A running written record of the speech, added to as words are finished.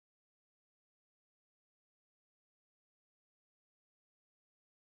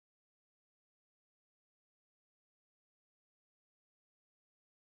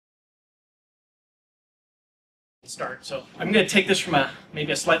Start. So I'm going to take this from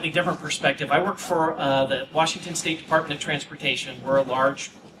maybe a slightly different perspective. I work for the Washington State Department of Transportation. We're a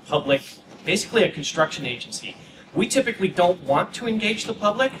large public, basically a construction agency. We typically don't want to engage the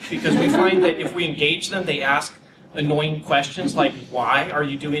public because we find that if we engage them, they ask annoying questions like, why are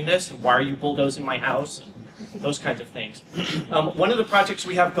you doing this? And why are you bulldozing my house? And those kinds of things. One of the projects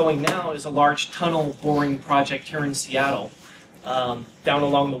we have going now is a large tunnel boring project here in Seattle, down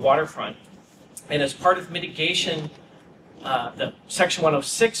along the waterfront. And as part of mitigation, the Section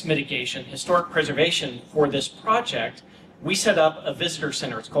 106 mitigation, historic preservation for this project, we set up a visitor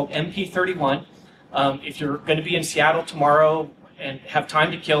center. It's called MP31. If you're going to be in Seattle tomorrow and have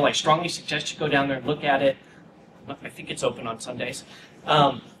time to kill, I strongly suggest you go down there and look at it. I think it's open on Sundays.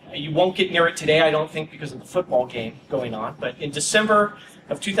 You won't get near it today, I don't think, because of the football game going on. But in December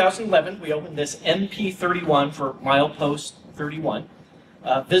of 2011, we opened this MP31 for Milepost 31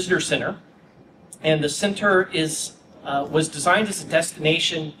 visitor center. And the center was designed as a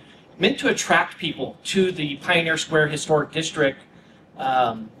destination meant to attract people to the Pioneer Square Historic District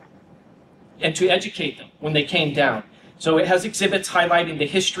and to educate them when they came down. So it has exhibits highlighting the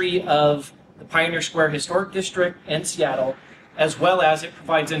history of the Pioneer Square Historic District and Seattle, as well as it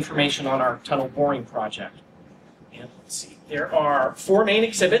provides information on our tunnel boring project. And let's see, there are 4 main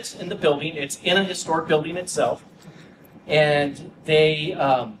exhibits in the building. It's in a historic building itself. And they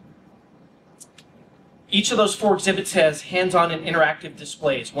each of those 4 exhibits has hands-on and interactive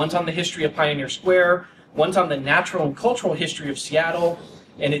displays. One's on the history of Pioneer Square, one's on the natural and cultural history of Seattle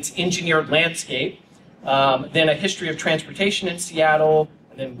and its engineered landscape, then a history of transportation in Seattle,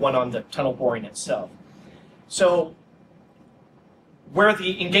 and then one on the tunnel boring itself. So where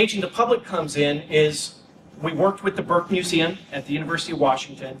the engaging the public comes in is we worked with the Burke Museum at the University of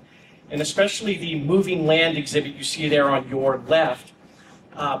Washington, and especially the moving land exhibit you see there on your left.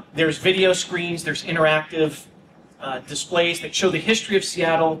 There's video screens, there's interactive displays that show the history of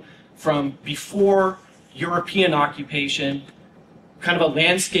Seattle from before European occupation, kind of a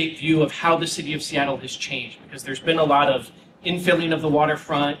landscape view of how the city of Seattle has changed, because there's been a lot of infilling of the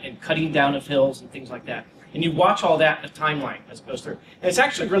waterfront and cutting down of hills and things like that. And you watch all that in a timeline as it goes through. And it's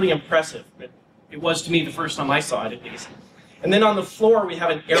actually really impressive. It was to me the first time I saw it, at least. And then on the floor, we have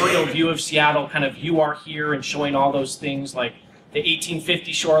an aerial view of Seattle, kind of you are here, and showing all those things like the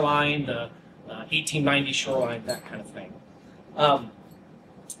 1850 shoreline, the 1890 shoreline, that kind of thing.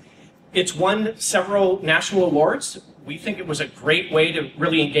 It's won several national awards. We think it was a great way to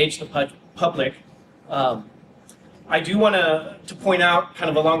really engage the public. I do want to point out, kind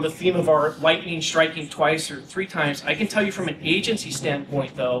of along the theme of our lightning striking twice or 3 times, I can tell you from an agency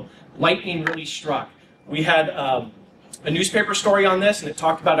standpoint, though, lightning really struck. We had a newspaper story on this, and it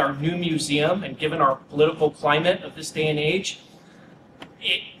talked about our new museum, and given our political climate of this day and age,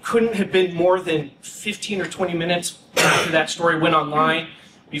 it couldn't have been more than 15 or 20 minutes after that story went online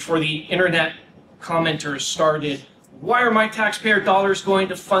before the internet commenters started, why are my taxpayer dollars going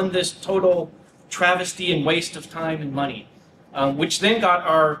to fund this total travesty and waste of time and money? Which then got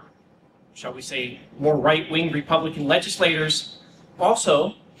our, shall we say, more right-wing Republican legislators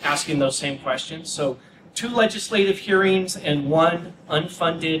also asking those same questions. So 2 legislative hearings and 1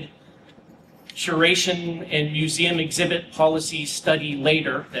 unfunded curation and museum exhibit policy study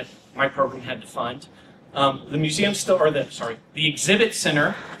later that my program had to fund. The museum still, or the exhibit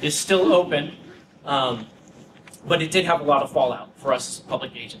center is still open, but it did have a lot of fallout for us as a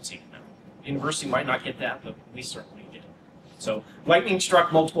public agency. The university might not get that, but we certainly did. So lightning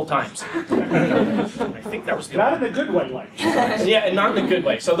struck multiple times. I think that was the Not in a good way, like. Yeah, and not in a good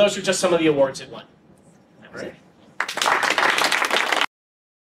way. So those are just some of the awards it won. That was it.